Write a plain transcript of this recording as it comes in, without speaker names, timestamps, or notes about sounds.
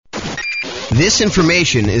This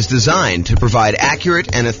information is designed to provide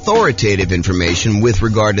accurate and authoritative information with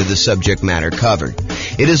regard to the subject matter covered.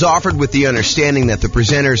 It is offered with the understanding that the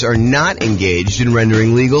presenters are not engaged in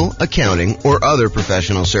rendering legal, accounting, or other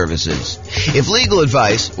professional services. If legal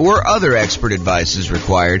advice or other expert advice is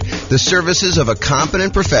required, the services of a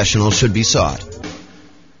competent professional should be sought.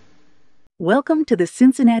 Welcome to the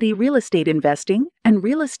Cincinnati Real Estate Investing and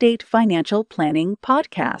Real Estate Financial Planning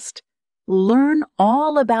Podcast. Learn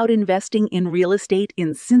all about investing in real estate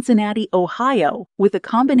in Cincinnati, Ohio, with a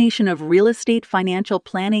combination of real estate financial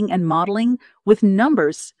planning and modeling with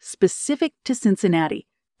numbers specific to Cincinnati,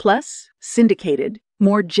 plus syndicated,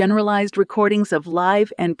 more generalized recordings of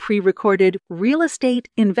live and pre-recorded real estate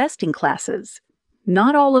investing classes,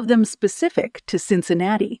 not all of them specific to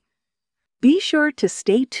Cincinnati. Be sure to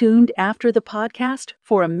stay tuned after the podcast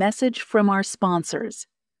for a message from our sponsors.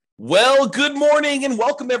 Well, good morning and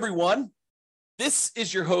welcome, everyone. This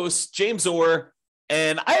is your host, James Orr,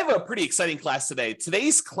 and I have a pretty exciting class today.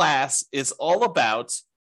 Today's class is all about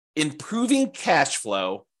improving cash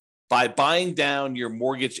flow by buying down your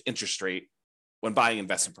mortgage interest rate when buying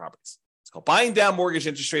investment properties. It's called Buying Down Mortgage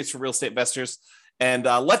Interest Rates for Real Estate Investors. And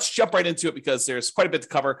let's jump right into it because there's quite a bit to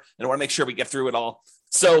cover, and I want to make sure we get through it all.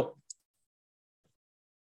 So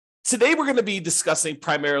today we're going to be discussing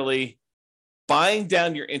primarily buying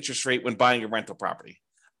down your interest rate when buying a rental property.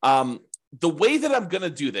 The way that I'm going to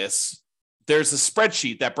do this, there's a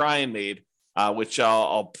spreadsheet that Brian made, which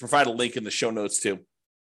I'll provide a link in the show notes to.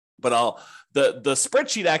 But the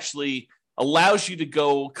spreadsheet actually allows you to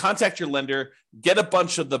go contact your lender, get a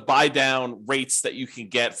bunch of the buy down rates that you can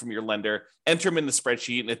get from your lender, enter them in the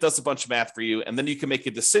spreadsheet, and it does a bunch of math for you. And then you can make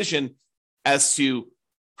a decision as to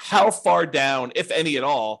how far down, if any at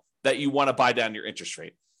all, that you want to buy down your interest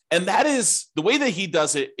rate. And that is the way that he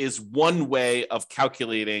does it is one way of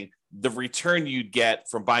calculating the return you'd get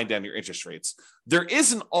from buying down your interest rates. There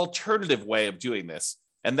is an alternative way of doing this,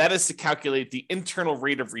 and that is to calculate the internal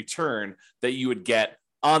rate of return that you would get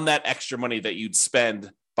on that extra money that you'd spend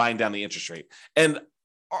buying down the interest rate. And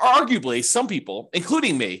arguably, some people,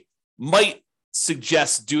 including me, might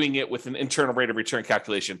suggest doing it with an internal rate of return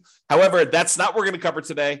calculation. However, that's not what we're going to cover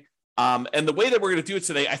today. And the way that we're going to do it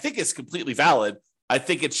today, I think is completely valid. I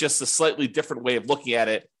think it's just a slightly different way of looking at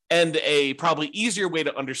it and a probably easier way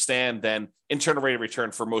to understand than internal rate of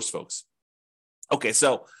return for most folks. Okay,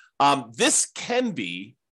 so this can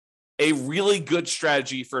be a really good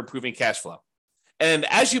strategy for improving cash flow. And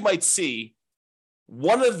as you might see,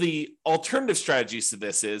 one of the alternative strategies to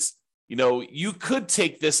this is, you could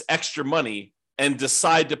take this extra money and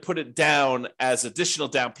decide to put it down as additional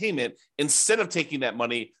down payment instead of taking that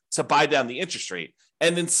money to buy down the interest rate.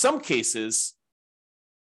 And in some cases,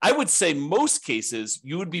 I would say most cases,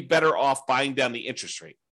 you would be better off buying down the interest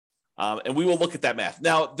rate. And we will look at that math.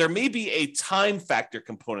 Now, there may be a time factor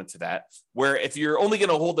component to that, where if you're only going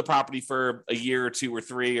to hold the property for a year or two or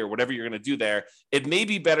three or whatever you're going to do there, it may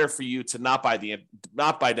be better for you to not buy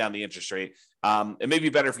down the interest rate. It may be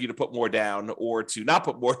better for you to put more down or to not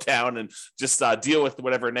put more down and just deal with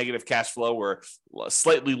whatever negative cash flow or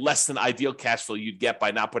slightly less than ideal cash flow you'd get by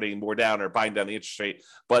not putting more down or buying down the interest rate.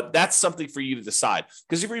 But that's something for you to decide.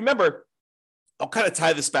 Because if you remember, I'll kind of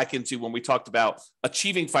tie this back into when we talked about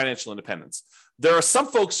achieving financial independence. There are some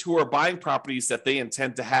folks who are buying properties that they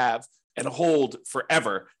intend to have and hold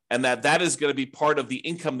forever, and that is going to be part of the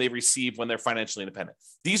income they receive when they're financially independent.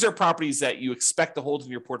 These are properties that you expect to hold in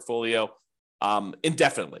your portfolio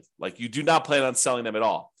indefinitely. Like you do not plan on selling them at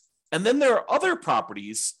all. And then there are other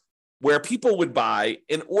properties where people would buy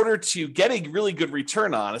in order to get a really good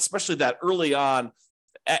return on, especially that early on,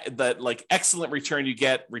 that like excellent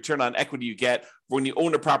return on equity you get when you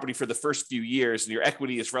own a property for the first few years and your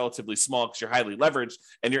equity is relatively small because you're highly leveraged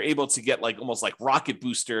and you're able to get like almost like rocket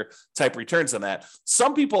booster type returns on that.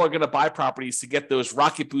 Some people are going to buy properties to get those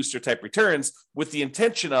rocket booster type returns with the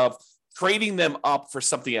intention of trading them up for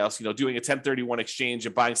something else, doing a 1031 exchange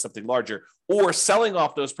and buying something larger, or selling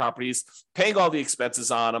off those properties, paying all the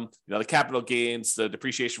expenses on them, the capital gains, the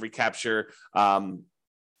depreciation recapture,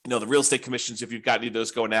 the real estate commissions, if you've got any of those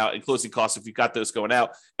going out, and closing costs, if you've got those going out,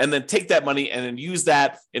 and then take that money and then use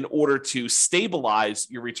that in order to stabilize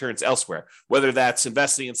your returns elsewhere, whether that's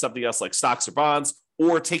investing in something else like stocks or bonds,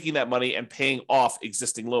 or taking that money and paying off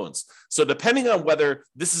existing loans. So depending on whether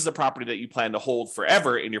this is a property that you plan to hold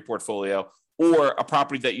forever in your portfolio, or a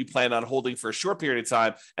property that you plan on holding for a short period of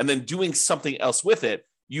time and then doing something else with it,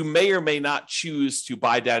 you may or may not choose to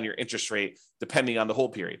buy down your interest rate depending on the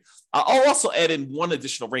hold period. I'll also add in one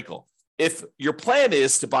additional wrinkle. If your plan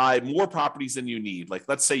is to buy more properties than you need, like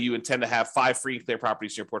let's say you intend to have 5 free and clear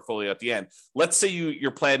properties in your portfolio at the end. Let's say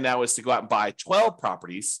your plan now is to go out and buy 12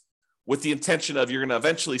 properties. with the intention of you're going to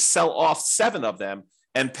eventually sell off 7 of them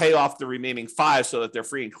and pay off the remaining 5 so that they're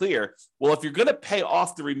free and clear. Well, if you're going to pay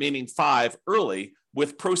off the remaining 5 early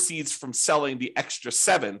with proceeds from selling the extra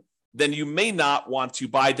 7, then you may not want to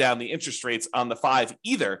buy down the interest rates on the 5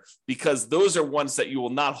 either, because those are ones that you will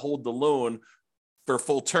not hold the loan for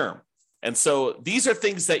full term. And so these are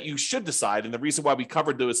things that you should decide. And the reason why we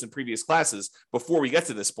covered those in previous classes before we get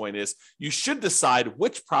to this point is you should decide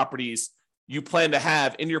which properties you plan to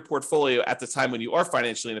have in your portfolio at the time when you are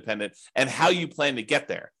financially independent and how you plan to get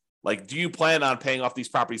there. Like, do you plan on paying off these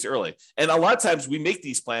properties early? And a lot of times we make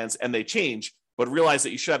these plans and they change, but realize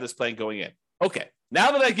that you should have this plan going in. Okay,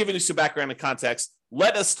 now that I've given you some background and context,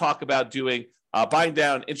 let us talk about doing buying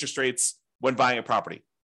down interest rates when buying a property.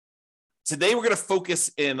 Today, we're going to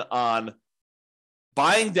focus in on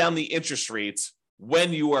buying down the interest rates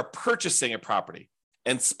when you are purchasing a property.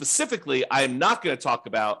 And specifically, I am not going to talk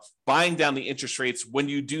about buying down the interest rates when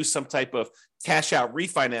you do some type of cash out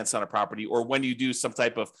refinance on a property, or when you do some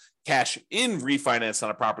type of cash in refinance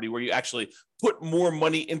on a property where you actually put more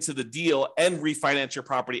money into the deal and refinance your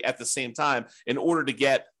property at the same time in order to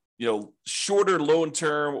get shorter loan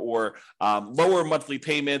term or lower monthly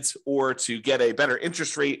payments, or to get a better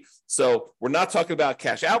interest rate. So we're not talking about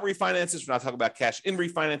cash out refinances. We're not talking about cash in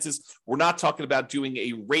refinances. We're not talking about doing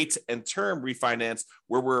a rate and term refinance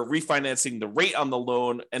where we're refinancing the rate on the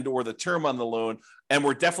loan and or the term on the loan. And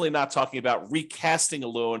we're definitely not talking about recasting a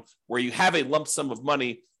loan where you have a lump sum of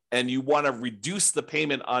money and you want to reduce the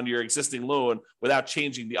payment on your existing loan without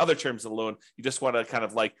changing the other terms of the loan. You just want to kind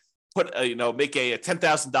of like make a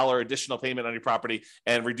 $10,000 additional payment on your property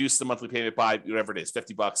and reduce the monthly payment by whatever it is,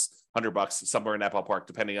 $50, $100, somewhere in that ballpark,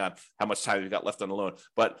 depending on how much time you've got left on the loan.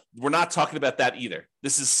 But we're not talking about that either.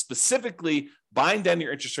 This is specifically buying down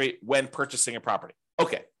your interest rate when purchasing a property.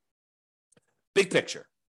 Okay. Big picture.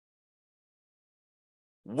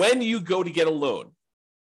 When you go to get a loan,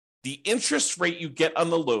 the interest rate you get on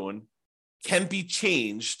the loan can be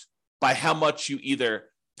changed by how much you either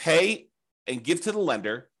pay and give to the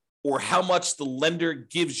lender, or how much the lender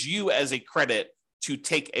gives you as a credit to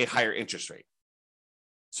take a higher interest rate.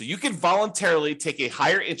 So you can voluntarily take a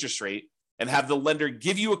higher interest rate and have the lender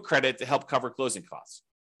give you a credit to help cover closing costs.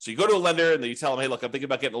 So you go to a lender and then you tell them, hey, look, I'm thinking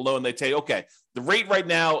about getting a loan. They tell you, okay, the rate right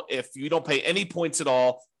now, if you don't pay any points at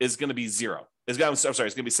all, is going to be 0. It's going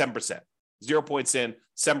to be 7%. 0 points in,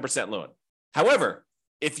 7% loan. However,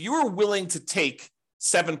 if you are willing to take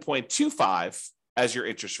 7.25 as your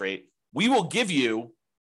interest rate, we will give you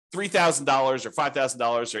 $3,000 or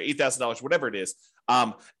 $5,000 or $8,000, whatever it is,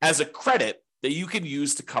 as a credit that you can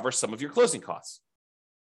use to cover some of your closing costs.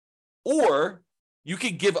 Or you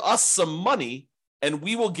can give us some money and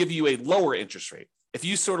we will give you a lower interest rate. If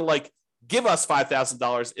you sort of like give us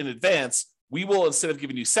 $5,000 in advance, we will, instead of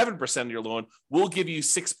giving you 7% of your loan, we'll give you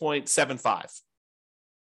 6.75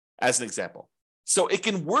 as an example. So it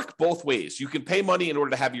can work both ways. You can pay money in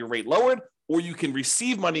order to have your rate lowered, or you can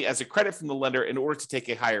receive money as a credit from the lender in order to take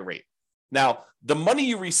a higher rate. Now, the money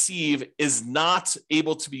you receive is not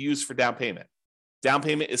able to be used for down payment. Down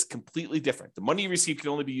payment is completely different. The money you receive can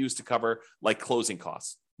only be used to cover like closing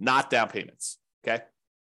costs, not down payments.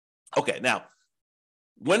 Okay, now,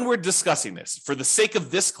 when we're discussing this, for the sake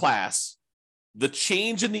of this class, the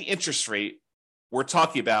change in the interest rate we're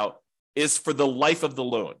talking about is for the life of the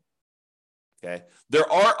loan. Okay. There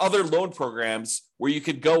are other loan programs where you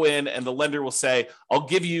could go in and the lender will say, I'll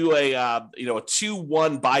give you a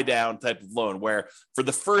 2-1 buy down type of loan where for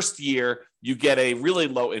the first year you get a really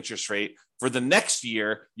low interest rate. For the next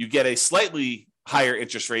year, you get a slightly higher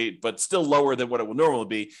interest rate, but still lower than what it would normally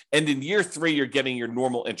be. And in year 3, you're getting your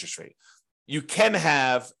normal interest rate. You can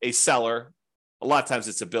have a seller, a lot of times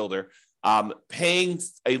it's a builder, paying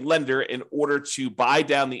a lender in order to buy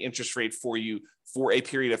down the interest rate for you for a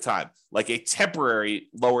period of time, like a temporary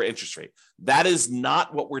lower interest rate. That is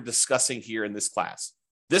not what we're discussing here in this class.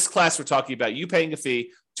 This class, we're talking about you paying a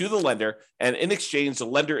fee to the lender, and in exchange, the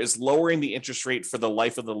lender is lowering the interest rate for the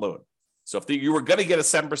life of the loan. So if you were going to get a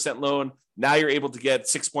 7% loan, now you're able to get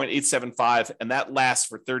 6.875, and that lasts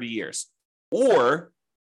for 30 years. Or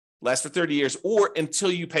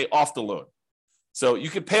until you pay off the loan. So you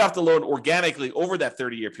can pay off the loan organically over that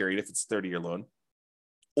 30-year period if it's a 30-year loan.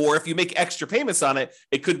 Or if you make extra payments on it,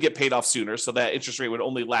 it could get paid off sooner. So that interest rate would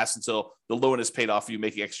only last until the loan is paid off, you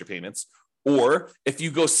making extra payments. Or if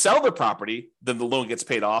you go sell the property, then the loan gets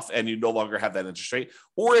paid off and you no longer have that interest rate.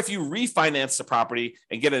 Or if you refinance the property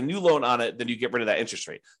and get a new loan on it, then you get rid of that interest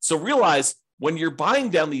rate. So realize when you're buying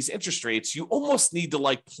down these interest rates, you almost need to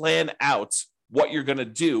like plan out what you're going to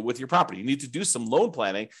do with your property. You need to do some loan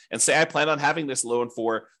planning and say, I plan on having this loan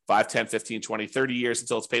for 5, 10, 15, 20, 30 years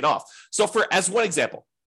until it's paid off. So as one example,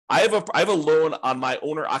 I have a loan on my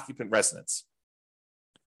owner occupant residence,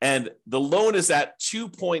 and the loan is at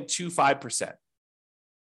 2.25%.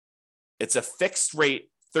 It's a fixed rate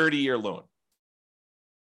 30-year loan.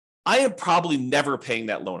 I am probably never paying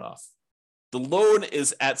that loan off. The loan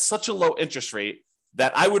is at such a low interest rate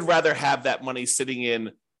that I would rather have that money sitting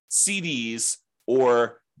in CDs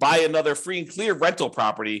or buy another free and clear rental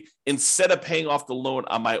property instead of paying off the loan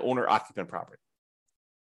on my owner occupant property.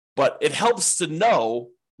 But it helps to know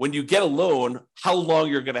when you get a loan how long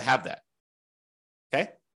you're going to have that. Okay.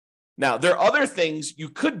 Now, there are other things you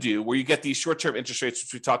could do where you get these short-term interest rates,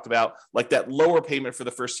 which we talked about, like that lower payment for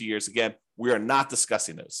the first 2 years. Again, we are not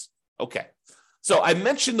discussing those. Okay. So I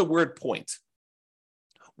mentioned the word point.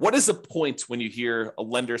 What is a point when you hear a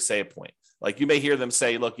lender say a point? Like you may hear them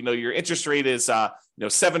say, look, your interest rate is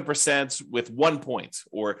 7% with 1 point,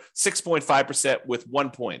 or 6.5% with 1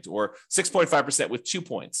 point, or 6.5% with 2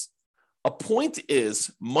 points. A point is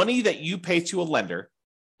money that you pay to a lender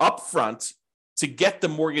upfront to get the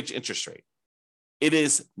mortgage interest rate. It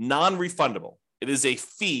is non-refundable. It is a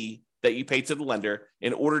fee that you pay to the lender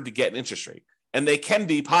in order to get an interest rate. And they can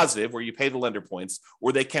be positive where you pay the lender points,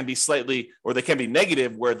 or they can be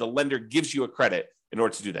negative where the lender gives you a credit in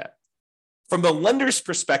order to do that. From the lender's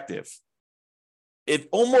perspective, it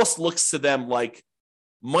almost looks to them like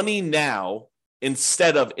money now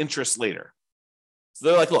instead of interest later. So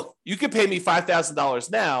they're like, look, you can pay me $5,000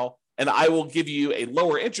 now, and I will give you a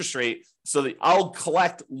lower interest rate so that I'll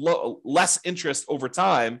collect less interest over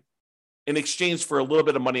time in exchange for a little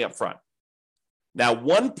bit of money up front. Now,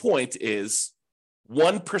 1 point is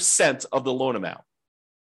 1% of the loan amount.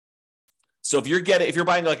 So if you're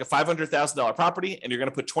buying like a $500,000 property and you're going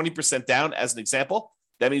to put 20% down as an example,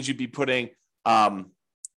 that means you'd be putting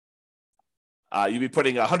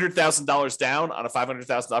 $100,000 down on a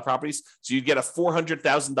 $500,000 property. So you'd get a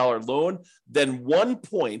 $400,000 loan. Then 1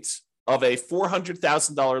 point of a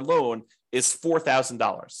 $400,000 loan is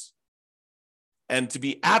 $4,000. And to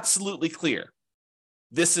be absolutely clear,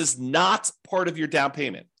 this is not part of your down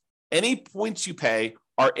payment. Any points you pay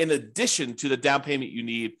are in addition to the down payment you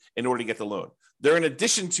need in order to get the loan. They're in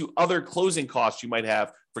addition to other closing costs you might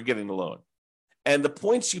have for getting the loan. And the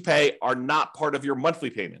points you pay are not part of your monthly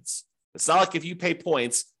payments. It's not like if you pay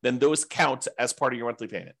points, then those count as part of your monthly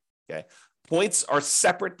payment. Okay. Points are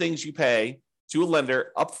separate things you pay to a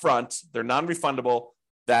lender up front. They're non-refundable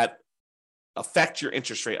that affect your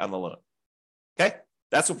interest rate on the loan. Okay.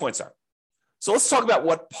 That's what points are. So let's talk about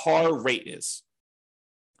what par rate is.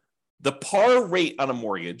 The par rate on a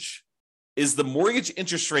mortgage is the mortgage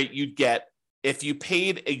interest rate you'd get if you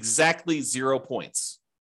paid exactly 0 points.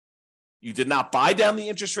 You did not buy down the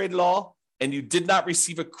interest rate at all, and you did not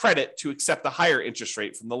receive a credit to accept the higher interest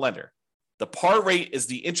rate from the lender. The par rate is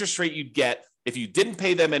the interest rate you'd get if you didn't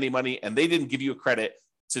pay them any money and they didn't give you a credit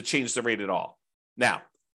to change the rate at all. Now,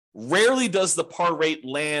 rarely does the par rate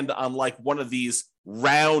land on like one of these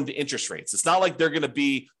round interest rates. It's not like they're going to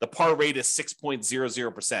be the par rate is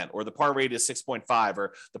 6.00% or the par rate is 6.5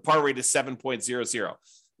 or the par rate is 7.00.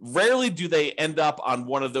 Rarely do they end up on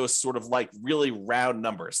one of those sort of like really round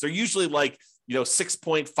numbers. They're usually like,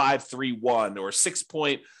 6.531 or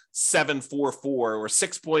 6.744 or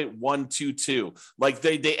 6.122. Like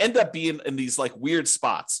they end up being in these like weird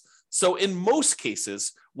spots. So in most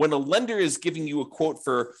cases, when a lender is giving you a quote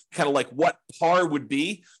for kind of like what par would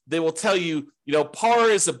be, they will tell you, par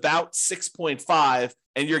is about 6.5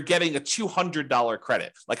 and you're getting a $200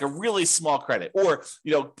 credit, like a really small credit. Or,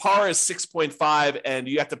 par is 6.5 and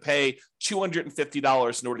you have to pay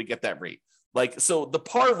 $250 in order to get that rate. Like, so the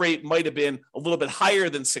par rate might have been a little bit higher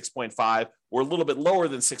than 6.5 or a little bit lower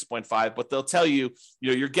than 6.5, but they'll tell you,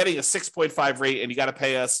 you're getting a 6.5 rate and you got to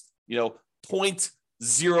pay us,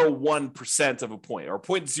 0.01% of a point or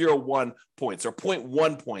 0.01 points or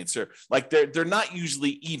 0.1 points, or like they're not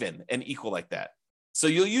usually even and equal like that. So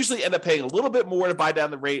you'll usually end up paying a little bit more to buy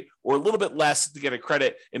down the rate or a little bit less to get a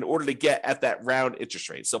credit in order to get at that round interest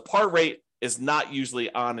rate. So par rate is not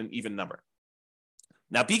usually on an even number.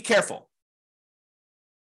 Now be careful.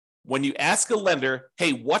 When you ask a lender,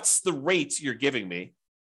 hey, what's the rate you're giving me?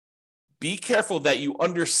 Be careful that you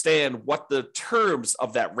understand what the terms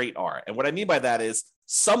of that rate are. And what I mean by that is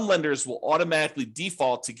some lenders will automatically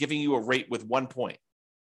default to giving you a rate with 1 point.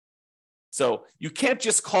 So you can't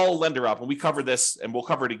just call a lender up, and we cover this, and we'll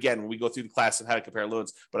cover it again when we go through the class on how to compare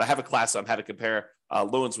loans, but I have a class on how to compare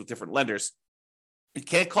loans with different lenders. You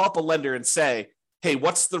can't call up a lender and say, hey,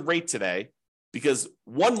 what's the rate today? Because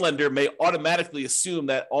one lender may automatically assume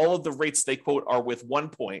that all of the rates they quote are with 1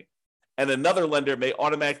 point, and another lender may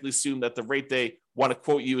automatically assume that the rate they want to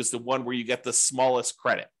quote you is the one where you get the smallest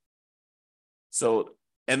credit. So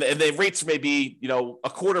And the rates may be, a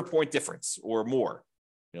quarter point difference or more,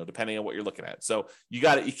 depending on what you're looking at. So you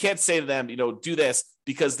can't say to them, do this,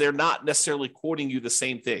 because they're not necessarily quoting you the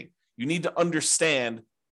same thing. You need to understand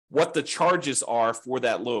what the charges are for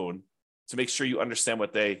that loan to make sure you understand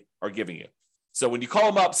what they are giving you. So when you call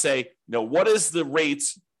them up, say, what is the rate?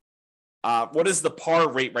 What is the par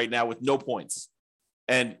rate right now with no points?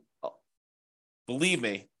 And believe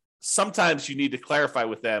me, sometimes you need to clarify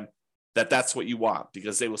with them that that's what you want,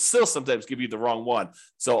 because they will still sometimes give you the wrong one.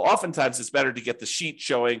 So oftentimes it's better to get the sheet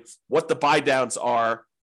showing what the buy downs are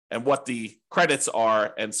and what the credits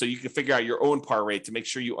are. And so you can figure out your own par rate to make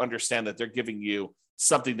sure you understand that they're giving you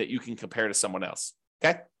something that you can compare to someone else.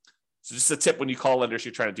 Okay. So just a tip when you call lenders,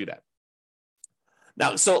 you're trying to do that.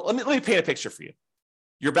 Now, so let me paint a picture for you.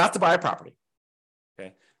 You're about to buy a property.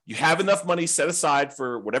 Okay. You have enough money set aside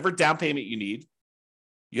for whatever down payment you need.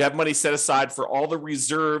 You have money set aside for all the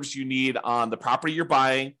reserves you need on the property you're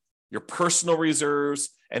buying, your personal reserves,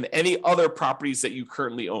 and any other properties that you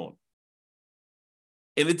currently own.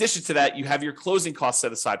 In addition to that, you have your closing costs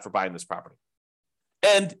set aside for buying this property.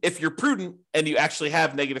 And if you're prudent and you actually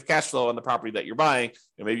have negative cash flow on the property that you're buying,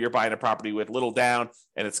 maybe you're buying a property with little down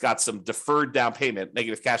and it's got some deferred down payment,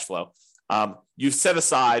 negative cash flow, you've set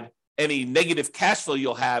aside any negative cash flow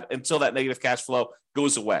you'll have until that negative cash flow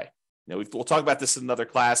goes away. We'll talk about this in another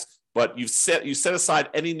class, but you set aside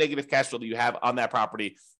any negative cash flow that you have on that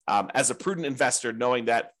property as a prudent investor, knowing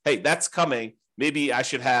that, hey, that's coming. Maybe I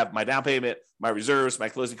should have my down payment, my reserves, my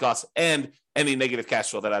closing costs, and any negative cash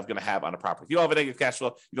flow that I'm going to have on a property. If you don't have a negative cash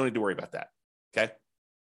flow, you don't need to worry about that. Okay.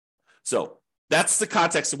 So that's the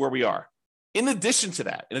context of where we are. In addition to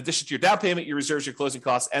that, in addition to your down payment, your reserves, your closing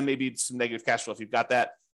costs, and maybe some negative cash flow, if you've got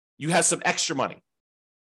that, you have some extra money.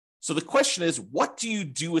 So the question is, what do you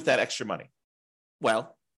do with that extra money?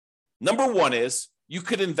 Well, number one is you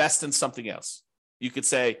could invest in something else. You could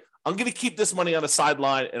say, I'm going to keep this money on the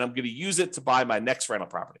sideline and I'm going to use it to buy my next rental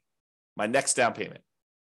property, my next down payment,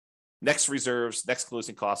 next reserves, next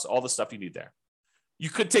closing costs, all the stuff you need there. You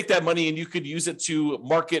could take that money and you could use it to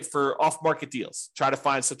market for off-market deals. Try to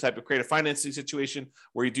find some type of creative financing situation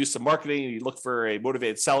where you do some marketing and you look for a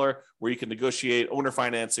motivated seller where you can negotiate owner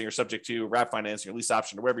financing or subject to wrap financing or lease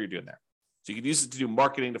option or whatever you're doing there. So you can use it to do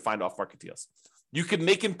marketing to find off-market deals. You can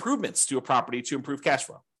make improvements to a property to improve cash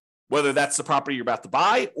flow, whether that's the property you're about to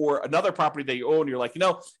buy or another property that you own. You're like,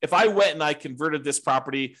 if I went and I converted this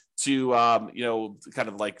property to, kind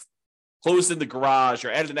of like closed in the garage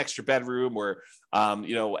or added an extra bedroom or,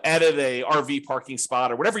 added a RV parking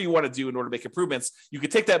spot or whatever you want to do in order to make improvements, you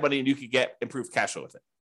could take that money and you could get improved cash flow with it.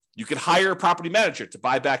 You could hire a property manager to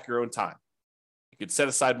buy back your own time. You could set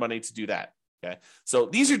aside money to do that. Okay. So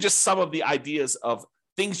these are just some of the ideas of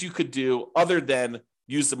things you could do other than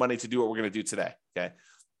use the money to do what we're going to do today. Okay.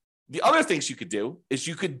 The other things you could do is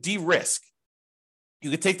you could de-risk.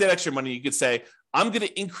 You could take that extra money. You could say, I'm going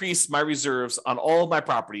to increase my reserves on all of my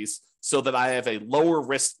properties so that I have a lower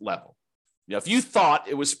risk level. If you thought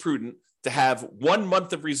it was prudent to have 1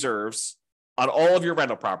 month of reserves on all of your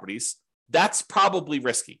rental properties, that's probably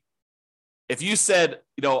risky. If you said,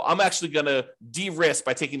 I'm actually going to de-risk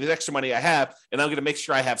by taking this extra money I have, and I'm going to make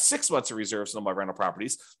sure I have 6 months of reserves on my rental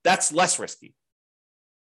properties, that's less risky.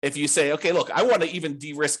 If you say, okay, look, I want to even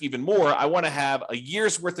de-risk even more. I want to have a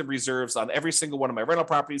year's worth of reserves on every single one of my rental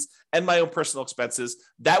properties and my own personal expenses.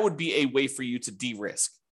 That would be a way for you to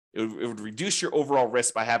de-risk. It would reduce your overall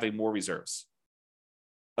risk by having more reserves.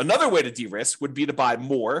 Another way to de-risk would be to buy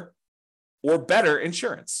more or better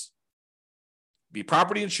insurance. Be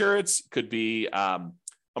property insurance, could be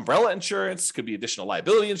umbrella insurance, could be additional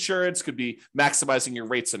liability insurance, could be maximizing your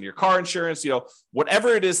rates on your car insurance, whatever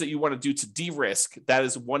it is that you want to do to de-risk, that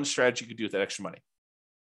is one strategy you could do with that extra money.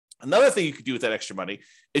 Another thing you could do with that extra money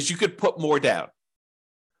is you could put more down.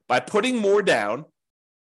 By putting more down,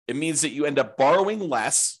 it means that you end up borrowing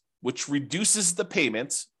less, which reduces the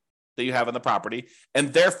payment that you have on the property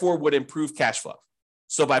and therefore would improve cash flow.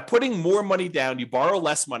 So by putting more money down, you borrow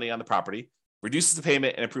less money on the property, reduces the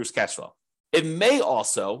payment and improves cash flow. It may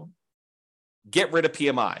also get rid of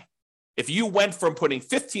PMI. If you went from putting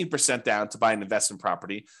 15% down to buy an investment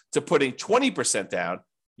property to putting 20% down,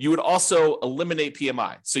 you would also eliminate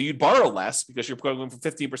PMI. So you'd borrow less because you're going from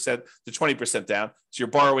 15% to 20% down. So you're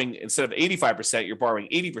borrowing, instead of 85%, you're borrowing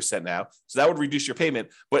 80% now. So that would reduce your payment.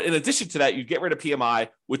 But in addition to that, you get rid of PMI,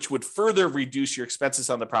 which would further reduce your expenses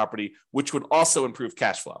on the property, which would also improve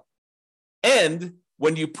cash flow. And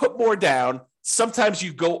when you put more down, sometimes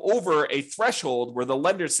you go over a threshold where the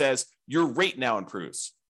lender says your rate now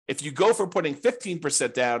improves. If you go from putting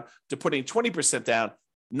 15% down to putting 20% down,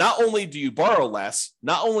 not only do you borrow less,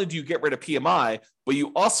 not only do you get rid of PMI, but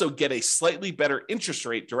you also get a slightly better interest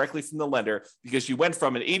rate directly from the lender because you went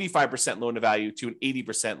from an 85% loan to value to an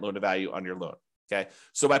 80% loan to value on your loan. Okay.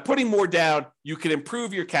 So by putting more down, you can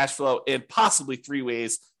improve your cash flow in possibly 3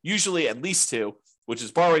 ways, usually at least 2, which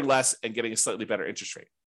is borrowing less and getting a slightly better interest rate.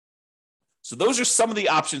 So those are some of the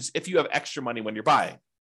options if you have extra money when you're buying.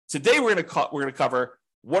 Today, we're going to cover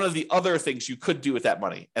one of the other things you could do with that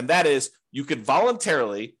money, and that is you could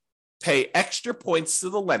voluntarily pay extra points to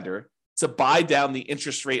the lender to buy down the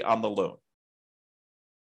interest rate on the loan.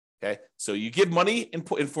 Okay, so you give money in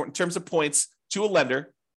terms of points to a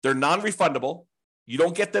lender. They're non-refundable. You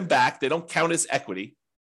don't get them back. They don't count as equity,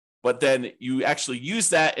 but then you actually use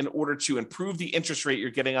that in order to improve the interest rate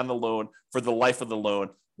you're getting on the loan for the life of the loan,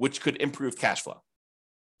 which could improve cash flow.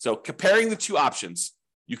 So comparing the two options,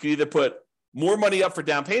 you can either put more money up for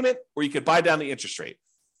down payment, or you could buy down the interest rate.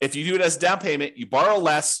 If you do it as down payment, you borrow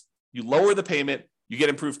less, you lower the payment, you get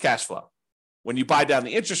improved cash flow. When you buy down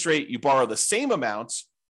the interest rate, you borrow the same amounts,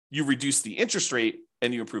 you reduce the interest rate,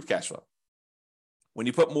 and you improve cash flow. When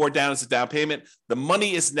you put more down as a down payment, the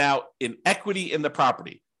money is now in equity in the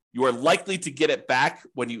property. You are likely to get it back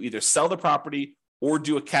when you either sell the property or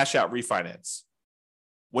do a cash out refinance.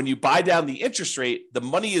 When you buy down the interest rate, the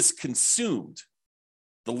money is consumed.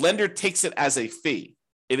 The lender takes it as a fee.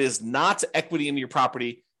 It is not equity in your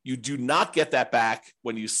property. You do not get that back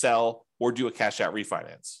when you sell or do a cash out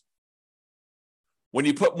refinance. When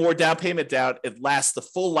you put more down payment down, it lasts the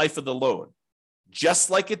full life of the loan,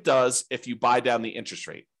 just like it does if you buy down the interest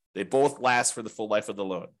rate. They both last for the full life of the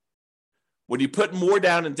loan. When you put more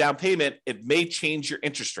down in down payment, it may change your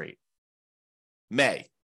interest rate. May.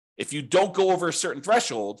 If you don't go over a certain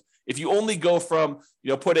threshold, if you only go from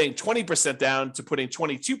putting 20% down to putting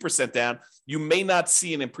 22% down, you may not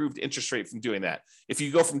see an improved interest rate from doing that. If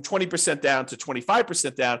you go from 20% down to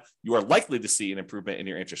 25% down, you are likely to see an improvement in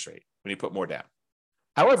your interest rate when you put more down.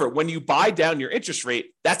 However, when you buy down your interest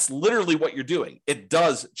rate, that's literally what you're doing. It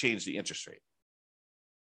does change the interest rate.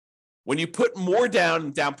 When you put more down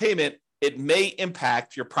in down payment, it may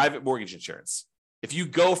impact your private mortgage insurance. If you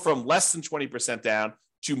go from less than 20% down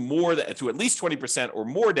to at least 20% or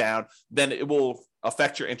more down, then it will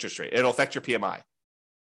affect your interest rate. It'll affect your PMI.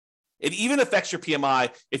 It even affects your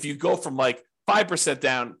PMI if you go from like 5%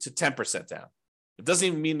 down to 10% down. It doesn't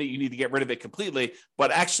even mean that you need to get rid of it completely,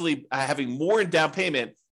 but actually having more in down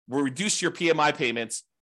payment will reduce your PMI payments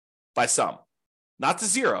by some, not to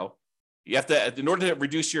zero. You have to, in order to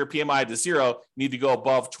reduce your PMI to zero, you need to go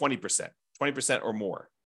above 20% or more.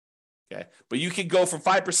 Okay, but you can go from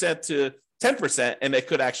 5% to 10%, and it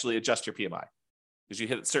could actually adjust your PMI because you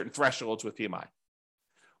hit certain thresholds with PMI.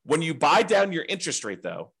 When you buy down your interest rate,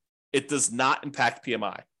 though, it does not impact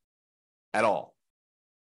PMI at all.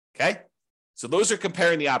 Okay, so those are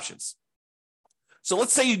comparing the options. So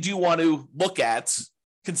let's say you do want to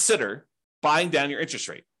consider buying down your interest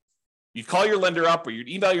rate. You call your lender up or you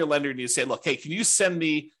email your lender and you say, look, hey, can you send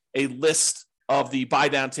me a list of the buy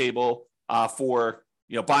down table for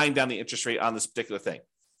buying down the interest rate on this particular thing?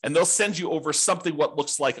 And they'll send you over something what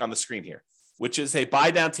looks like on the screen here, which is a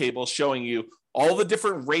buy down table showing you all the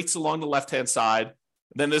different rates along the left-hand side.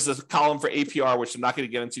 Then there's a column for APR, which I'm not going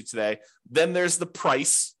to get into today. Then there's the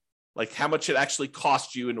price, like how much it actually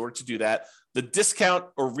cost you in order to do that. The discount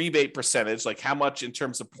or rebate percentage, like how much in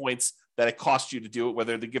terms of points that it costs you to do it,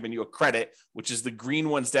 whether they're giving you a credit, which is the green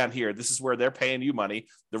ones down here. This is where they're paying you money.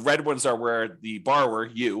 The red ones are where the borrower,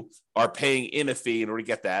 you, are paying in a fee in order to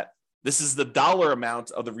get that. This is the dollar amount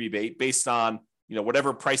of the rebate based on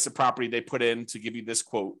whatever price of property they put in to give you this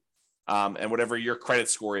quote, and whatever your credit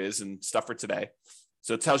score is and stuff for today.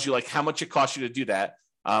 So it tells you like how much it costs you to do that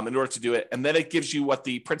in order to do it. And then it gives you what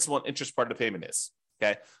the principal and interest part of the payment is.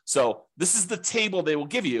 Okay. So this is the table they will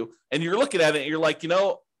give you. And you're looking at it and you're like,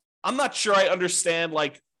 I'm not sure I understand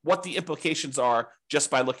like what the implications are just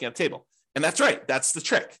by looking at the table. And that's right. That's the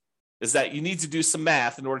trick, is that you need to do some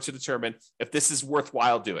math in order to determine if this is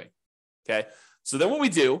worthwhile doing. Okay. So then what we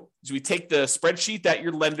do is we take the spreadsheet that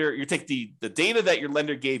you take the data that your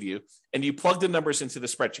lender gave you, and you plug the numbers into the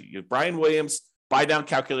spreadsheet. You have Brian Williams buy down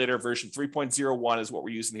calculator version 3.01 is what we're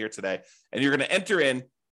using here today. And you're going to enter in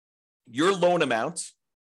your loan amount,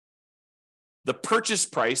 the purchase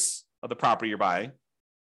price of the property you're buying,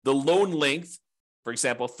 the loan length, for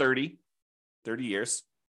example, 30 years,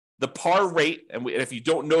 the par rate. And if you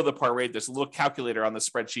don't know the par rate, there's a little calculator on the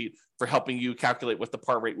spreadsheet for helping you calculate what the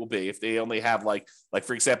par rate will be. If they only have like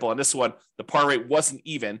for example, on this one, the par rate wasn't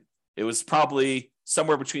even. It was probably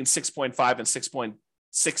somewhere between 6.5 and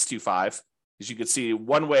 6.625. As you can see,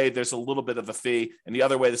 one way there's a little bit of a fee, and the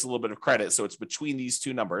other way there's a little bit of credit. So it's between these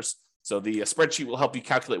two numbers. So the spreadsheet will help you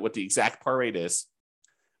calculate what the exact par rate is.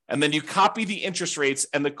 And then you copy the interest rates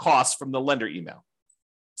and the costs from the lender email.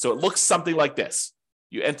 So it looks something like this.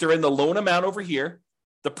 You enter in the loan amount over here,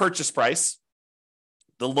 the purchase price,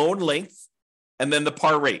 the loan length, and then the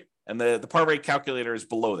par rate. And the par rate calculator is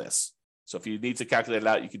below this. So if you need to calculate it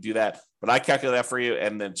out, you can do that. But I calculate that for you,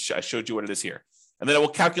 and then I showed you what it is here. And then it will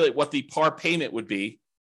calculate what the par payment would be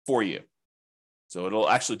for you. So it'll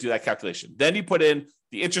actually do that calculation. Then you put in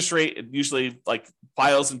the interest rate. It usually like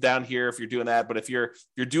files them down here if you're doing that. But if you're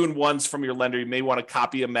doing ones from your lender, you may want to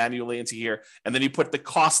copy them manually into here. And then you put the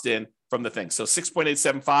cost in from the thing. So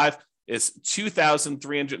 6.875 is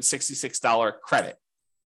 $2,366 credit.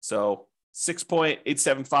 So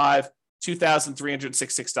 6.875,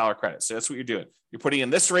 $2,366 credit. So that's what you're doing. You're putting in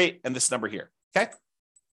this rate and this number here. Okay.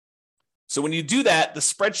 So when you do that, the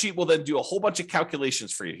spreadsheet will then do a whole bunch of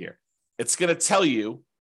calculations for you here. It's going to tell you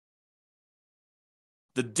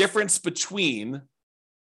the difference between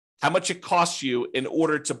how much it costs you in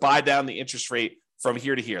order to buy down the interest rate from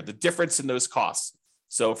here to here, the difference in those costs.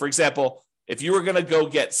 So for example, if you were going to go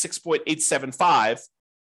get 6.875,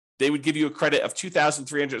 they would give you a credit of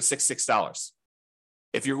 $2,366.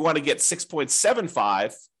 If you want to get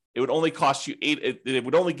 6.75, it would only cost you it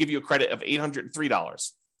would only give you a credit of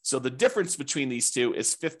 $803. So the difference between these two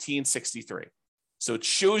is $1,563. So it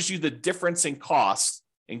shows you the difference in cost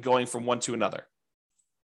in going from one to another.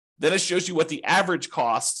 Then it shows you what the average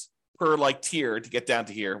cost per like tier to get down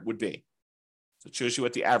to here would be. So it shows you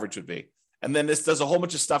what the average would be. And then this does a whole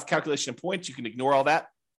bunch of stuff, calculation of points. You can ignore all that.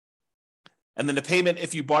 And then the payment,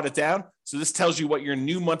 if you bought it down. So this tells you what your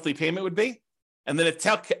new monthly payment would be. And then it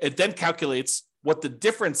then calculates what the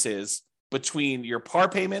difference is between your par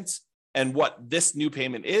payments and what this new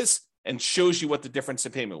payment is, and shows you what the difference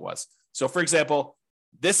in payment was. So for example,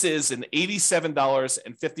 this is an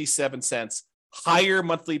 $87.57 higher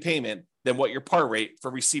monthly payment than what your par rate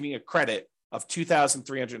for receiving a credit of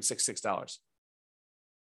 $2,366.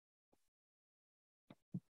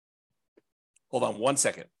 Hold on one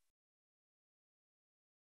second.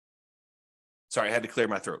 Sorry, I had to clear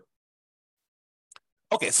my throat.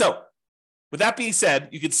 Okay, so with that being said,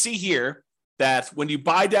 you can see here that when you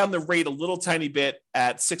buy down the rate a little tiny bit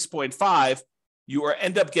at 6.5, you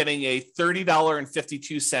end up getting a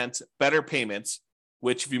 $30.52 better payment,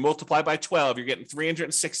 which if you multiply by 12, you're getting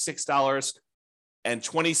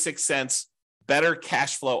 $366.26 better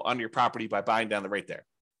cash flow on your property by buying down the rate there.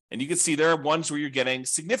 And you can see there are ones where you're getting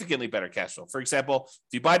significantly better cash flow. For example,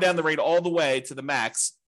 if you buy down the rate all the way to the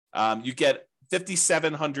max, you get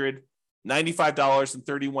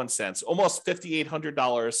 $5,795.31, almost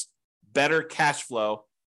 $5,800 better cash flow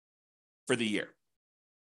for the year.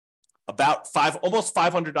 Almost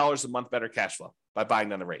 $500 a month better cash flow by buying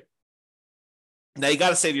down the rate. Now you got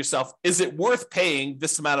to say to yourself, is it worth paying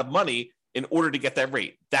this amount of money in order to get that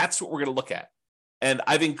rate? That's what we're going to look at. And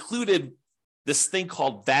I've included this thing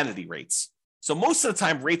called vanity rates. So most of the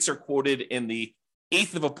time rates are quoted in the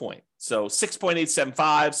eighth of a point. So 6.875,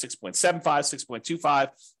 6.75, 6.25.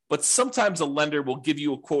 But sometimes a lender will give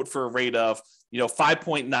you a quote for a rate of,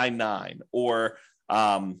 5.99 or,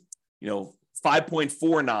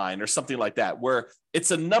 5.49 or something like that, where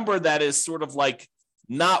it's a number that is sort of like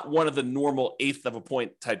not one of the normal eighth of a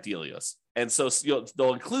point type deals. And so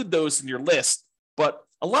they'll include those in your list, but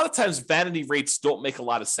a lot of times vanity rates don't make a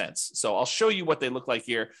lot of sense. So I'll show you what they look like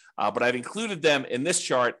here, but I've included them in this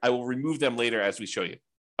chart. I will remove them later as we show you.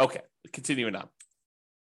 Okay, continuing on.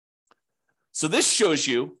 So this shows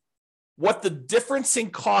you what the difference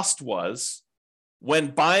in cost was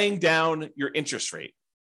when buying down your interest rate.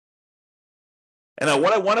 And now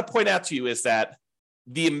what I want to point out to you is that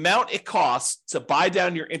the amount it costs to buy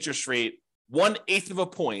down your interest rate 1/8 of a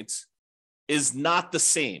point is not the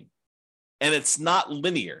same. And it's not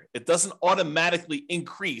linear. It doesn't automatically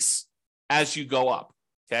increase as you go up.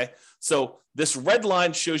 Okay. So this red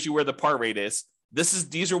line shows you where the par rate is.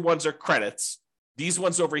 These ones are credits. These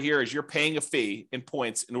ones over here is you're paying a fee in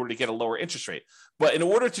points in order to get a lower interest rate. But in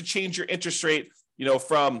order to change your interest rate,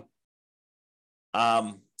 from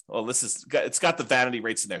it's got the vanity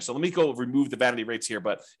rates in there. So let me go remove the vanity rates here,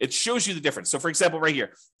 but it shows you the difference. So for example, right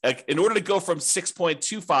here, in order to go from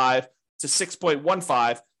 6.25 to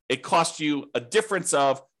 6.15, it costs you a difference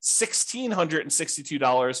of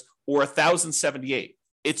 $1,662 or $1,078.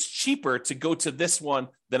 It's cheaper to go to this one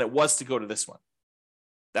than it was to go to this one.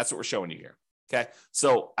 That's what we're showing you here. Okay.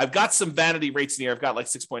 So I've got some vanity rates in here. I've got like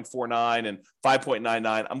 6.49 and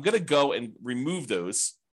 5.99. I'm going to go and remove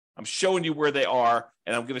those. I'm showing you where they are,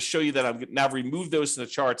 and I'm going to show you that I'm now remove those in the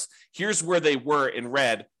charts. Here's where they were in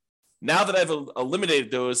red Now that I've eliminated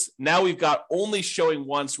those, now we've got only showing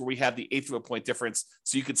ones where we have the eighth of a point difference.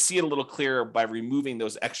 So you could see it a little clearer by removing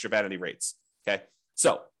those extra vanity rates. Okay.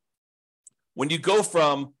 So when you go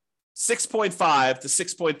from 6.5 to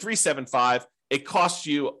 6.375, it costs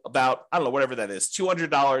you about, I don't know, whatever that is, $200,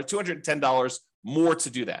 $210 more to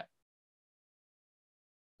do that.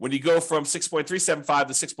 When you go from 6.375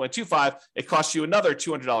 to 6.25, it costs you another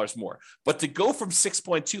 $200 more. But to go from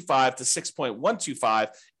 6.25 to 6.125,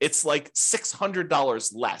 it's like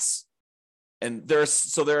 $600 less. And there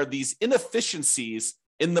are these inefficiencies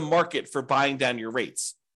in the market for buying down your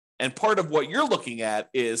rates. And part of what you're looking at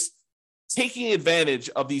is taking advantage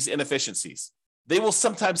of these inefficiencies. They will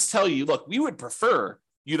sometimes tell you, look, we would prefer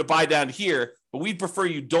you to buy down here, but we'd prefer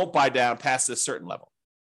you don't buy down past this certain level.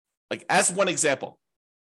 Like as one example,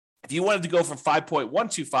 if you wanted to go from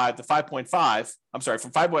 5.125 to 5.5, I'm sorry,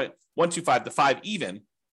 from 5.125 to 5 even,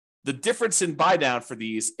 the difference in buy down for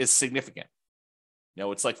these is significant. You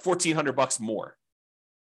know, it's like $1,400 more.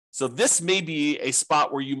 So this may be a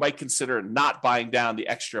spot where you might consider not buying down the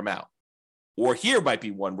extra amount. Or here might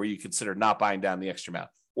be one where you consider not buying down the extra amount.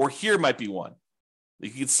 Or here might be one.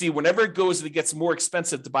 You can see whenever it goes and it gets more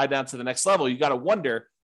expensive to buy down to the next level, you got to wonder,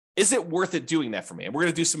 is it worth it doing that for me? And we're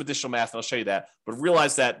going to do some additional math and I'll show you that, but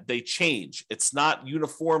realize that they change. It's not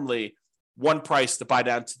uniformly one price to buy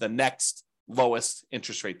down to the next lowest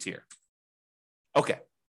interest rate tier. Okay.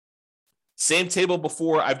 Same table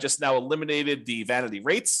before. I've just now eliminated the vanity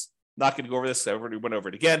rates. Not going to go over this. I already went over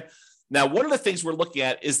it again. Now, one of the things we're looking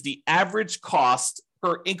at is the average cost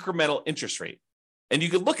per incremental interest rate. And you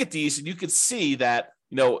can look at these and you can see that,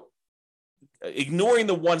 you know, ignoring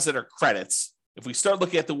the ones that are credits, if we start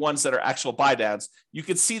looking at the ones that are actual buy downs, you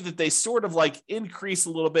can see that they sort of like increase a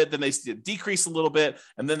little bit, then they decrease a little bit,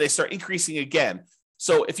 and then they start increasing again.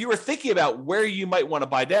 So if you were thinking about where you might want to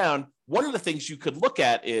buy down, one of the things you could look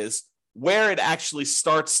at is where it actually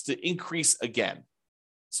starts to increase again.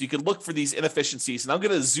 So you can look for these inefficiencies, and I'm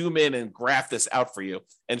going to zoom in and graph this out for you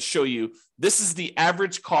and show you this is the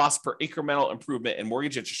average cost per incremental improvement in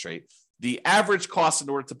mortgage interest rate, the average cost in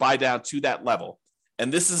order to buy down to that level.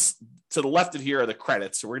 And this is to the left of here are the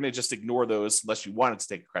credits. So we're going to just ignore those unless you wanted to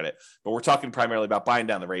take a credit, but we're talking primarily about buying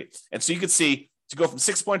down the rate. And so you can see to go from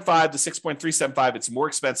 6.5 to 6.375, it's more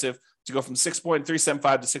expensive. To go from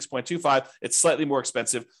 6.375 to 6.25, it's slightly more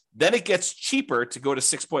expensive. Then it gets cheaper to go to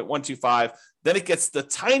 6.125. Then it gets the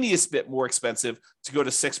tiniest bit more expensive to go to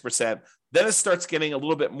 6%. Then it starts getting a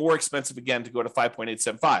little bit more expensive again to go to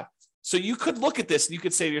 5.875. So you could look at this and you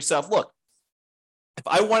could say to yourself, look, if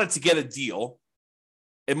I wanted to get a deal,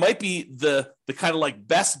 it might be the kind of like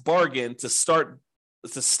best bargain to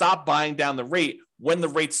stop buying down the rate when the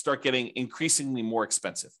rates start getting increasingly more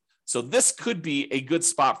expensive. So this could be a good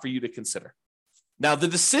spot for you to consider. Now, the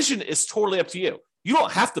decision is totally up to you. You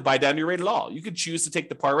don't have to buy down your rate at all. You could choose to take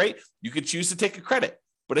the par rate. You could choose to take a credit.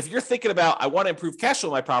 But if you're thinking about, I want to improve cash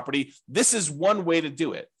flow on my property, this is one way to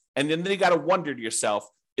do it. And then you got to wonder to yourself,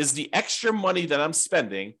 is the extra money that I'm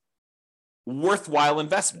spending worthwhile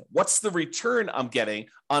investment? What's the return I'm getting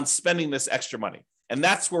on spending this extra money? And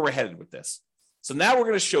that's where we're headed with this. So now we're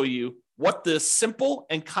going to show you what the simple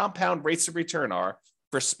and compound rates of return are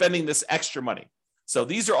for spending this extra money. So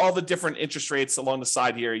these are all the different interest rates along the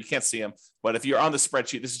side here. You can't see them, but if you're on the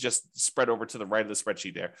spreadsheet, this is just spread over to the right of the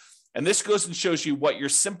spreadsheet there. And this goes and shows you what your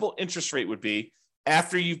simple interest rate would be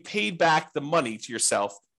after you've paid back the money to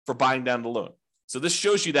yourself for buying down the loan. So this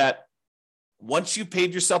shows you that once you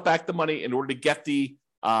paid yourself back the money in order to get the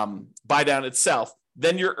buy down itself,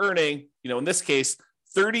 then you're earning, in this case,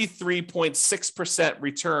 33.6%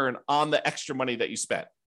 return on the extra money that you spent.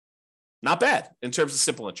 Not bad in terms of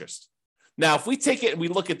simple interest. Now, if we take it and we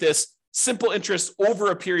look at this simple interest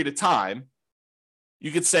over a period of time,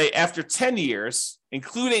 you could say after 10 years,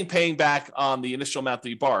 including paying back on the initial amount that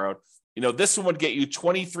you borrowed, this one would get you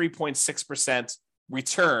 23.6%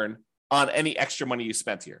 return on any extra money you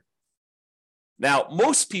spent here. Now,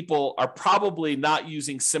 most people are probably not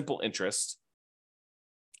using simple interest,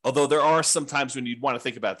 although there are some times when you'd want to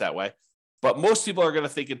think about it that way. But most people are going to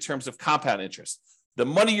think in terms of compound interest. The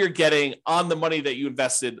money you're getting on the money that you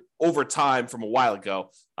invested over time from a while ago,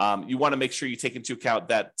 you want to make sure you take into account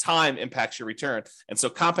that time impacts your return. And so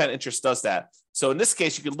compound interest does that. So in this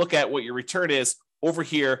case, you can look at what your return is over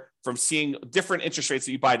here from seeing different interest rates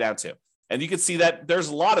that you buy down to. And you can see that there's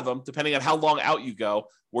a lot of them, depending on how long out you go,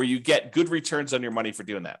 where you get good returns on your money for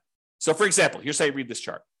doing that. So for example, here's how you read this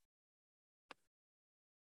chart.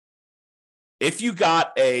 If you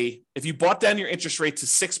bought down your interest rate to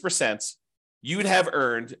 6%, you'd have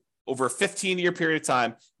earned over a 15-year period of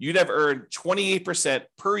time, you'd have earned 28%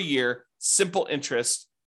 per year simple interest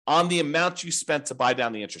on the amount you spent to buy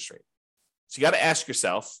down the interest rate. So you got to ask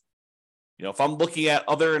yourself, if I'm looking at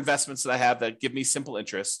other investments that I have that give me simple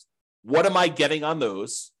interest, what am I getting on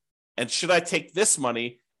those? And should I take this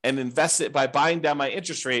money and invest it by buying down my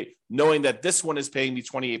interest rate, knowing that this one is paying me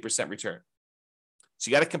 28% return? So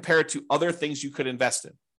you got to compare it to other things you could invest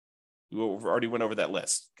in. We already went over that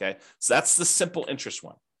list. Okay. So that's the simple interest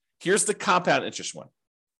one. Here's the compound interest one.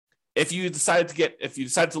 If you decide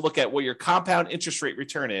to look at what your compound interest rate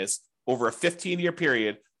return is over a 15-year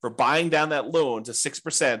period for buying down that loan to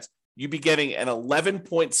 6%, you'd be getting an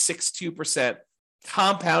 11.62%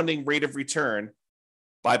 compounding rate of return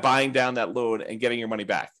by buying down that loan and getting your money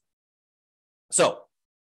back. So,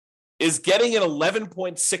 is getting an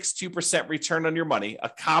 11.62% return on your money, a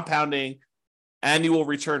compounding annual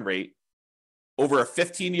return rate over a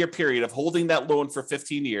 15-year period of holding that loan for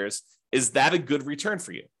 15 years, is that a good return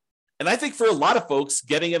for you? And I think for a lot of folks,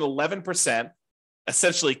 getting an 11%,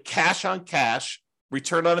 essentially cash on cash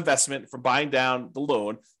return on investment from buying down the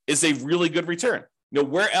loan is a really good return.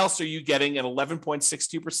 Where else are you getting an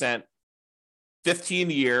 11.62%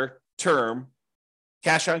 15-year term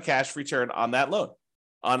cash on cash return on that loan,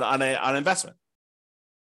 on investment?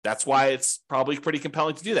 That's why it's probably pretty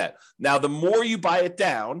compelling to do that. Now, the more you buy it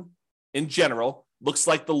down, in general, looks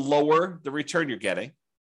like the lower the return you're getting.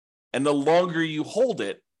 And the longer you hold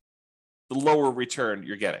it, the lower return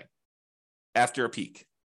you're getting after a peak.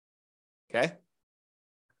 Okay?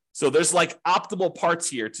 So there's like optimal parts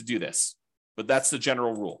here to do this, but that's the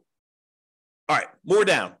general rule. All right, more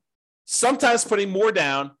down. Sometimes putting more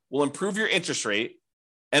down will improve your interest rate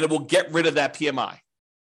and it will get rid of that PMI.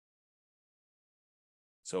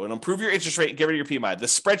 So it'll improve your interest rate and get rid of your PMI. The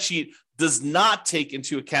spreadsheet does not take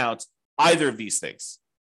into account either of these things.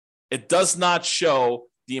 It does not show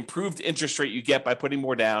the improved interest rate you get by putting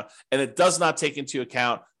more down, and it does not take into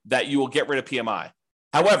account that you will get rid of PMI.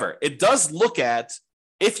 However, it does look at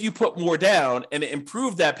if you put more down and it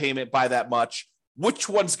improved that payment by that much, which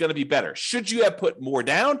one's going to be better? Should you have put more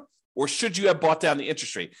down or should you have bought down the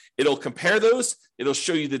interest rate? It'll compare those. It'll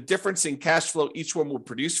show you the difference in cash flow each one will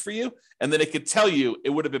produce for you. And then it could tell you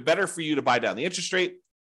it would have been better for you to buy down the interest rate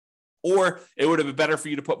or it would have been better for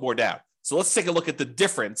you to put more down. So let's take a look at the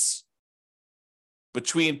difference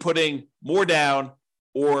between putting more down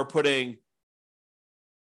or buying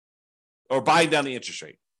down the interest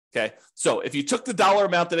rate. Okay. So if you took the dollar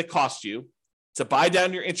amount that it cost you to buy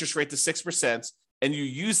down your interest rate to 6% and you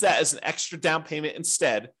use that as an extra down payment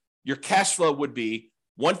instead, your cash flow would be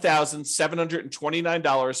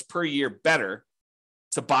 $1,729 per year better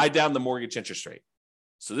to buy down the mortgage interest rate.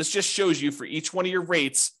 So this just shows you for each one of your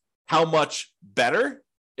rates how much better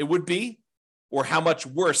it would be or how much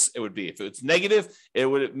worse it would be. If it's negative,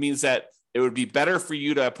 it means that it would be better for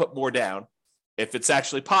you to put more down. If it's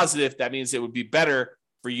actually positive, that means it would be better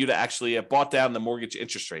for you to actually have bought down the mortgage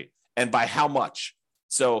interest rate. And by how much?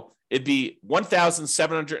 So it'd be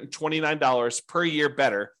 $1,729 per year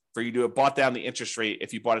better for you to have bought down the interest rate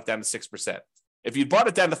if you bought it down to 6%. If you bought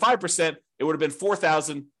it down to 5%, it would have been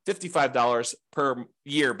 $4,055 per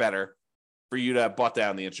year better for you to have bought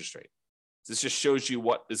down the interest rate. This just shows you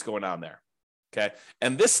what is going on there. Okay.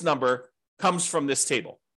 And this number comes from this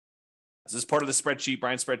table. This is part of the spreadsheet,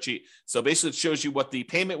 Brian's spreadsheet. So basically it shows you what the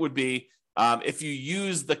payment would be if you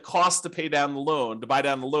use the cost to pay down the loan, to buy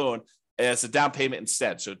down the loan as a down payment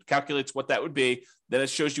instead. So it calculates what that would be. Then it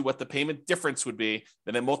shows you what the payment difference would be.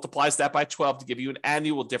 Then it multiplies that by 12 to give you an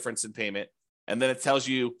annual difference in payment. And then it tells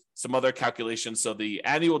you some other calculations. So the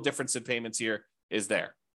annual difference in payments here is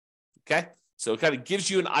there. Okay. So it kind of gives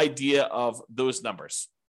you an idea of those numbers.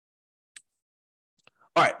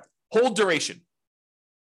 All right. Hold duration.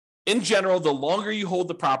 In general, the longer you hold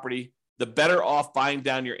the property, the better off buying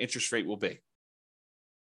down your interest rate will be.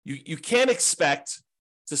 You can't expect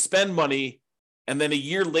to spend money and then a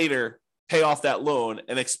year later pay off that loan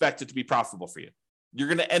and expect it to be profitable for you. You're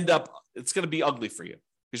going to end up, it's going to be ugly for you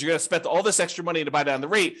because you're going to spend all this extra money to buy down the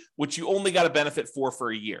rate, which you only got a benefit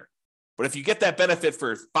for a year. But if you get that benefit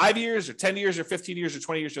for 5 years or 10 years or 15 years or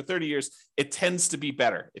 20 years or 30 years, it tends to be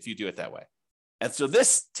better if you do it that way. And so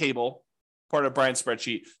this table, part of Brian's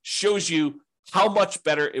spreadsheet, shows you how much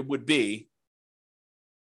better it would be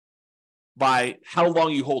by how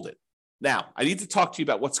long you hold it. Now, I need to talk to you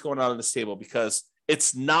about what's going on in this table because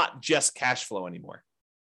it's not just cash flow anymore.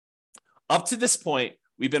 Up to this point,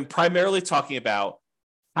 we've been primarily talking about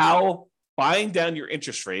how buying down your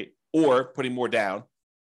interest rate or putting more down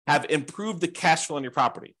have improved the cash flow on your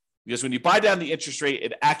property. Because when you buy down the interest rate,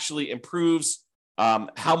 it actually improves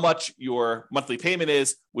how much your monthly payment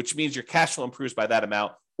is, which means your cash flow improves by that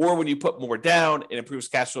amount. Or when you put more down, it improves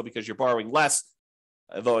cash flow because you're borrowing less,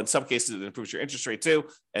 although in some cases it improves your interest rate too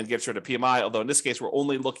and gets rid of PMI. Although in this case, we're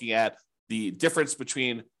only looking at the difference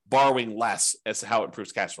between borrowing less as to how it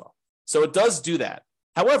improves cash flow. So it does do that.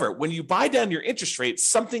 However, when you buy down your interest rate,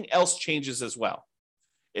 something else changes as well.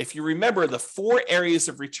 If you remember the 4 areas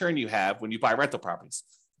of return you have when you buy rental properties,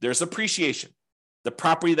 there's appreciation. The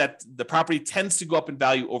property tends to go up in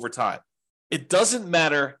value over time. It doesn't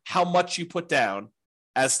matter how much you put down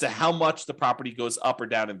as to how much the property goes up or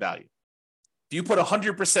down in value. If you put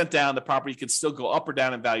 100% down, the property can still go up or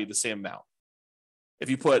down in value the same amount. If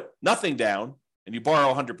you put nothing down and you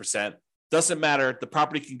borrow 100%, doesn't matter, the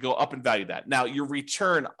property can go up in value that. Now, your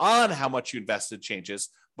return on how much you invested changes,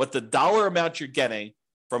 but the dollar amount you're getting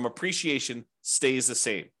from appreciation stays the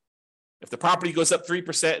same. If the property goes up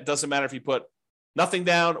 3%, it doesn't matter if you put nothing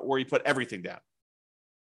down or you put everything down.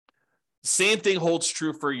 Same thing holds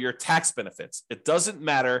true for your tax benefits. It doesn't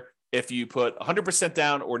matter if you put 100%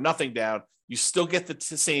 down or nothing down, you still get the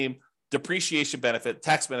same depreciation benefit,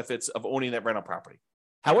 tax benefits of owning that rental property.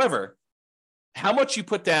 However, how much you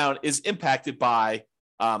put down is impacted by,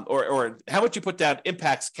 or how much you put down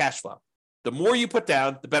impacts cash flow. The more you put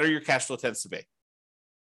down, the better your cash flow tends to be.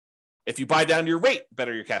 If you buy down your rate, the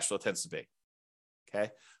better your cash flow tends to be.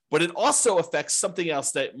 Okay. But it also affects something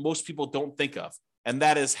else that most people don't think of, and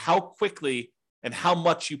that is how quickly and how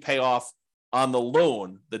much you pay off on the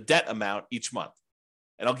loan, the debt amount each month.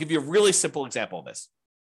 And I'll give you a really simple example of this.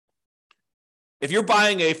 If you're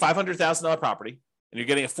buying a $500,000 property and you're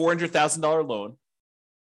getting a $400,000 loan,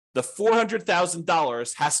 the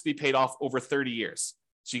 $400,000 has to be paid off over 30 years.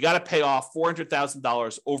 So you got to pay off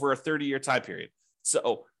 $400,000 over a 30-year time period.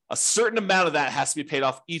 So a certain amount of that has to be paid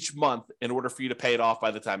off each month in order for you to pay it off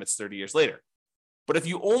by the time it's 30 years later. But if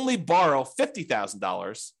you only borrow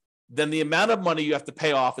 $50,000, then the amount of money you have to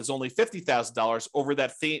pay off is only $50,000 over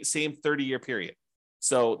that same 30-year period.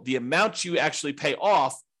 So the amount you actually pay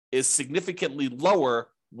off is significantly lower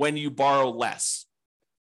when you borrow less.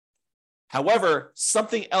 However,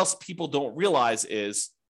 something else people don't realize is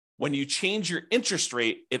when you change your interest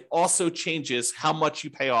rate, it also changes how much you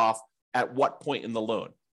pay off at what point in the loan.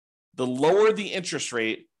 The lower the interest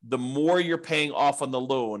rate, the more you're paying off on the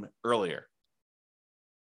loan earlier.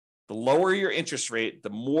 The lower your interest rate, the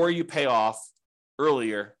more you pay off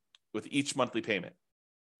earlier with each monthly payment.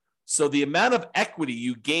 So the amount of equity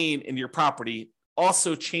you gain in your property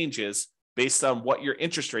also changes based on what your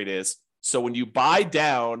interest rate is. So when you buy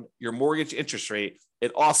down your mortgage interest rate,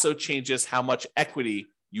 it also changes how much equity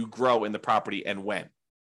you grow in the property and when.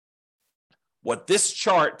 What this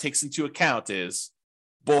chart takes into account is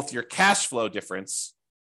both your cash flow difference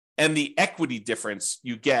and the equity difference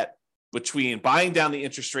you get between buying down the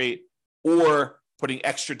interest rate or putting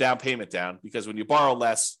extra down payment down, because when you borrow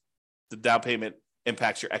less, the down payment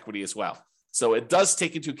impacts your equity as well. So it does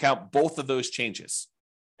take into account both of those changes,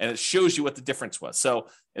 and it shows you what the difference was. So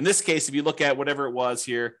in this case, if you look at whatever it was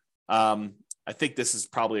here, I think this is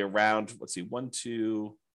probably around, 1,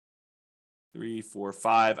 2, 3, 4,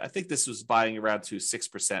 5. I think this was buying around to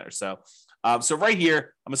 6% or so. So right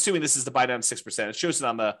here, I'm assuming this is the buy down 6%. It shows it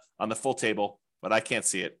on the full table, but I can't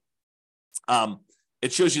see it.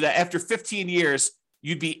 It shows you that after 15 years,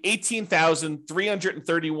 you'd be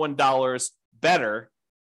 $18,331 better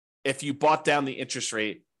if you bought down the interest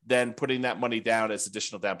rate than putting that money down as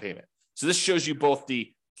additional down payment. So this shows you both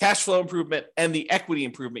the cash flow improvement and the equity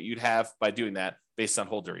improvement you'd have by doing that based on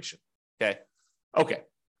hold duration. Okay.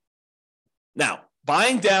 Now,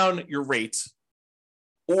 buying down your rate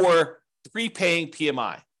or prepaying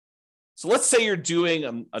PMI. So let's say you're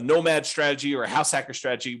doing a nomad strategy or a house hacker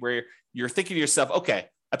strategy where you're thinking to yourself, okay,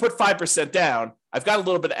 I put 5% down. I've got a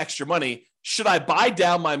little bit of extra money. Should I buy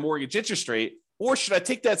down my mortgage interest rate, or should I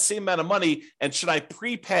take that same amount of money and should I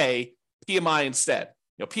prepay PMI instead?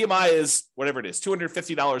 PMI is whatever it is,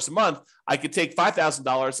 $250 a month. I could take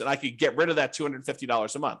 $5,000 and I could get rid of that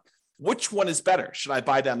 $250 a month. Which one is better? Should I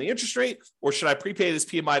buy down the interest rate or should I prepay this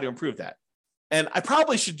PMI to improve that? And I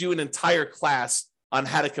probably should do an entire class on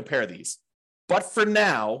how to compare these. But for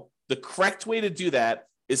now, the correct way to do that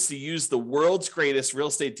is to use the world's greatest real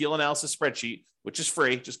estate deal analysis spreadsheet, which is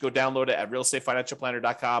free. Just go download it at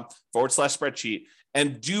realestatefinancialplanner.com/spreadsheet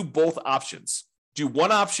and do both options. Do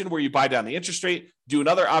one option where you buy down the interest rate, do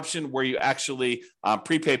another option where you actually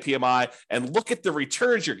prepay PMI, and look at the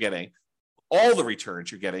returns you're getting, all the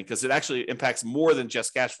returns you're getting, because it actually impacts more than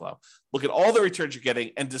just cash flow. Look at all the returns you're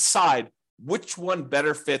getting and decide which one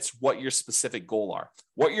better fits what your specific goal are,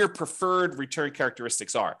 what your preferred return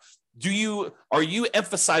characteristics are. Are you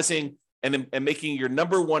emphasizing and making your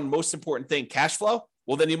number one most important thing cash flow?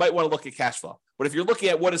 Well, then you might want to look at cash flow. But if you're looking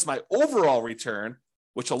at what is my overall return,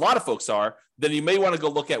 which a lot of folks are, then you may want to go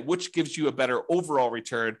look at which gives you a better overall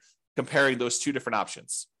return comparing those two different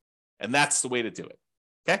options. And that's the way to do it.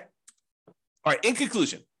 Okay. All right, in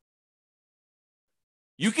conclusion,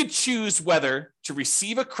 you can choose whether to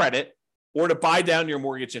receive a credit or to buy down your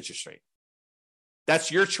mortgage interest rate.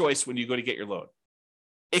 That's your choice when you go to get your loan.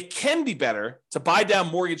 It can be better to buy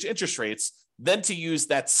down mortgage interest rates than to use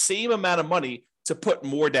that same amount of money to put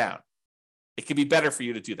more down. It can be better for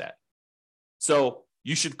you to do that. So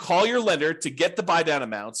you should call your lender to get the buy down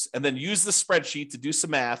amounts and then use the spreadsheet to do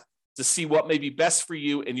some math to see what may be best for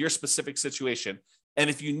you in your specific situation. And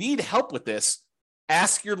if you need help with this,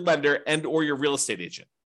 ask your lender and or your real estate agent.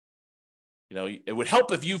 You know, it would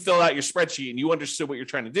help if you fill out your spreadsheet and you understood what you're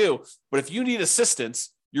trying to do. But if you need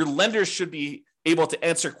assistance, your lender should be able to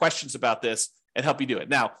answer questions about this and help you do it.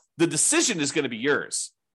 Now, the decision is going to be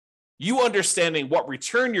yours. You understanding what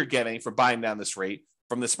return you're getting for buying down this rate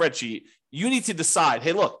from the spreadsheet, you need to decide,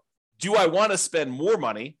 hey, look, do I want to spend more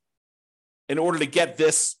money in order to get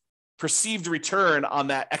this perceived return on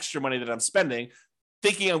that extra money that I'm spending,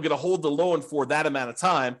 thinking I'm going to hold the loan for that amount of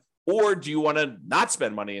time? Or do you want to not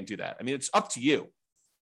spend money and do that? I mean, it's up to you.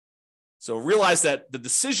 So realize that the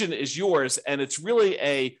decision is yours, and it's really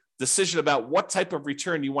a decision about what type of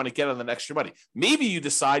return you want to get on that extra money. Maybe you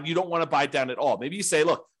decide you don't want to buy down at all. Maybe you say,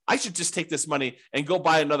 look, I should just take this money and go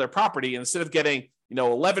buy another property. And instead of getting,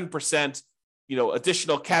 11%,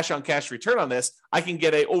 additional cash on cash return on this, I can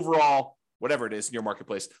get a overall, whatever it is in your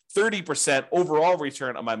marketplace, 30% overall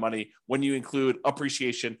return on my money when you include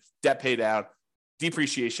appreciation, debt pay down,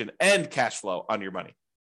 depreciation, and cash flow on your money.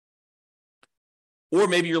 Or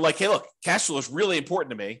maybe you're like, hey, look, cash flow is really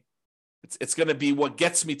important to me. It's going to be what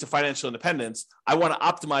gets me to financial independence. I want to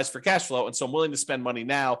optimize for cash flow. And so I'm willing to spend money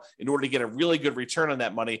now in order to get a really good return on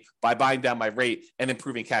that money by buying down my rate and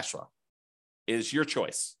improving cash flow. It is your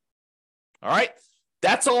choice. All right.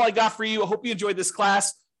 That's all I got for you. I hope you enjoyed this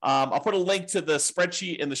class. I'll put a link to the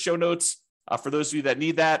spreadsheet in the show notes for those of you that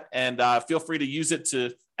need that. And feel free to use it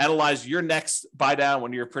to analyze your next buy down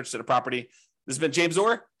when you're purchasing a property. This has been James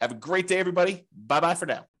Orr. Have a great day, everybody. Bye-bye for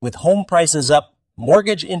now. With home prices up,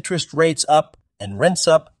 mortgage interest rates up, and rents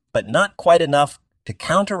up, but not quite enough to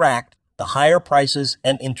counteract the higher prices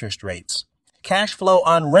and interest rates. Cash flow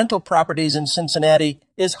on rental properties in Cincinnati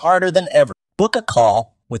is harder than ever. Book a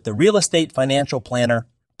call with the Real Estate Financial Planner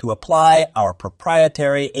to apply our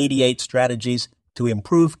proprietary 88 strategies to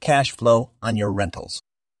improve cash flow on your rentals.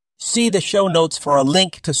 See the show notes for a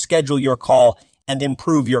link to schedule your call and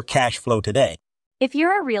improve your cash flow today. If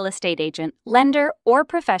you're a real estate agent, lender, or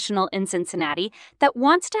professional in Cincinnati that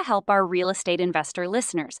wants to help our real estate investor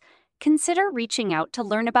listeners, consider reaching out to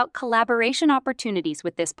learn about collaboration opportunities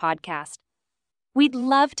with this podcast. We'd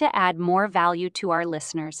love to add more value to our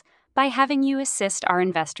listeners by having you assist our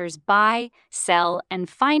investors buy, sell, and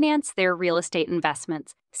finance their real estate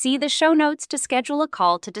investments. See the show notes to schedule a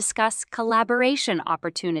call to discuss collaboration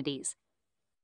opportunities.